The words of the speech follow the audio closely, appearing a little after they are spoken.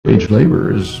wage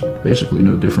labor is basically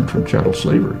no different from chattel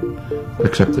slavery,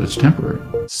 except that it's temporary.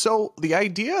 So the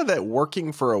idea that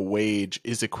working for a wage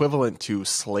is equivalent to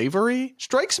slavery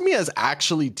strikes me as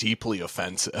actually deeply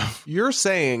offensive. You're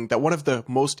saying that one of the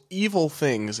most evil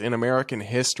things in American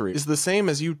history is the same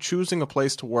as you choosing a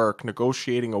place to work,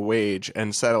 negotiating a wage,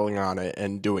 and settling on it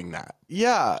and doing that.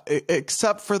 Yeah,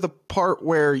 except for the part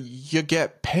where you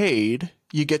get paid,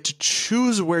 you get to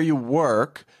choose where you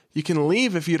work, you can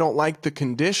leave if you don't like the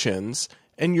conditions,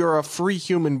 and you're a free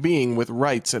human being with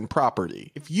rights and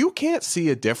property. If you can't see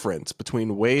a difference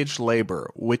between wage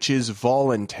labor, which is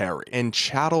voluntary, and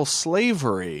chattel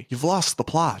slavery, you've lost the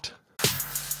plot.